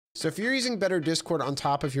So if you're using Better Discord on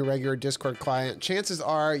top of your regular Discord client, chances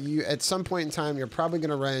are you at some point in time, you're probably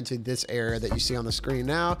gonna run into this error that you see on the screen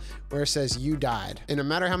now where it says you died. And no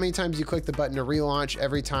matter how many times you click the button to relaunch,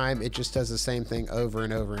 every time it just does the same thing over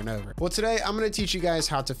and over and over. Well, today I'm gonna teach you guys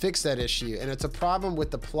how to fix that issue. And it's a problem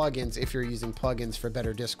with the plugins if you're using plugins for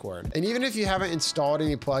Better Discord. And even if you haven't installed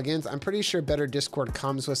any plugins, I'm pretty sure Better Discord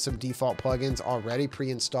comes with some default plugins already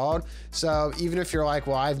pre-installed. So even if you're like,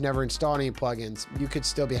 well, I've never installed any plugins, you could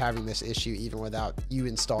still be having this issue even without you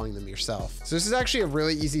installing them yourself. So this is actually a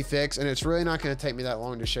really easy fix, and it's really not going to take me that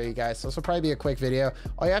long to show you guys. So this will probably be a quick video.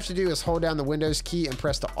 All you have to do is hold down the Windows key and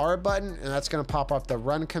press the R button, and that's going to pop up the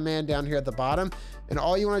run command down here at the bottom. And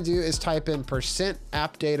all you want to do is type in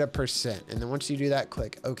 %appdata%. And then once you do that,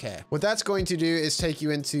 click OK. What that's going to do is take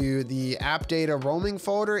you into the app data roaming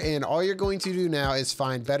folder. And all you're going to do now is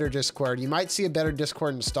find Better Discord. You might see a Better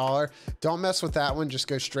Discord installer. Don't mess with that one. Just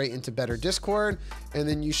go straight into Better Discord. And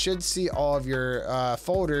then you should see all of your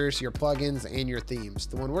folders, your plugins, and your themes.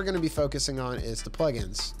 The one we're going to be focusing on is the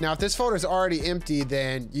plugins. Now, if this folder is already empty,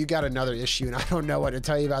 then you got another issue, and I don't know what to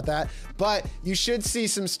tell you about that. But you should see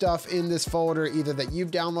some stuff in this folder, either that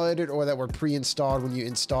you've downloaded or that were pre-installed when you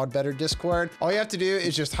installed Better Discord. All you have to do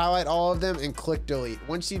is just highlight all of them and click delete.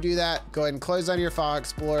 Once you do that, go ahead and close down your File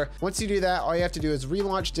Explorer. Once you do that, all you have to do is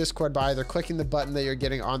relaunch Discord by either clicking the button that you're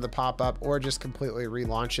getting on the pop-up or just completely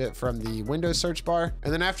relaunch it from the Windows search bar.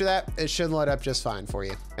 And then after that, it should load up just fine for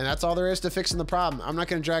you. And that's all there is to fixing the problem. I'm not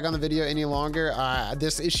going to drag on the video any longer.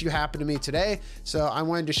 This issue happened to me today, so I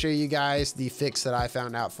wanted to show you guys the fix that I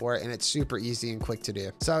found out for it, and it's super easy and quick to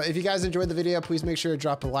do. So if you guys enjoyed the video, please make sure to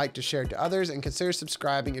drop a like to share it to others, and consider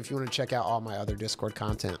subscribing if you want to check out all my other Discord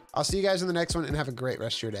content. I'll see you guys in the next one, and have a great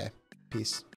rest of your day. Peace.